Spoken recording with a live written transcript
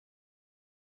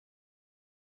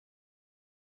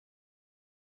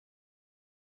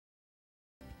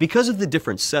Because of the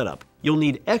different setup, you'll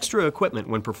need extra equipment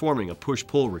when performing a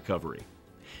push-pull recovery.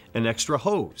 An extra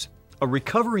hose, a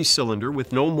recovery cylinder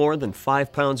with no more than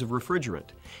 5 pounds of refrigerant,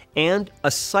 and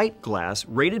a sight glass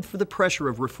rated for the pressure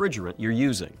of refrigerant you're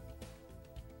using.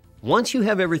 Once you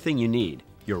have everything you need,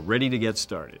 you're ready to get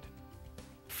started.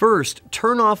 First,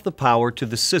 turn off the power to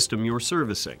the system you're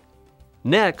servicing.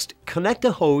 Next, connect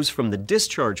a hose from the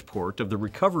discharge port of the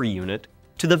recovery unit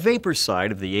to the vapor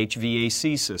side of the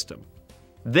HVAC system.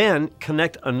 Then,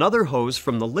 connect another hose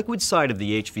from the liquid side of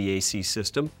the HVAC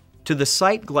system to the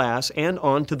sight glass and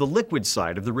onto the liquid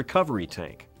side of the recovery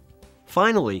tank.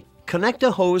 Finally, connect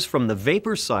a hose from the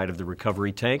vapor side of the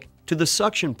recovery tank to the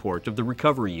suction port of the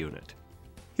recovery unit.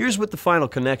 Here's what the final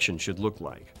connection should look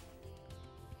like.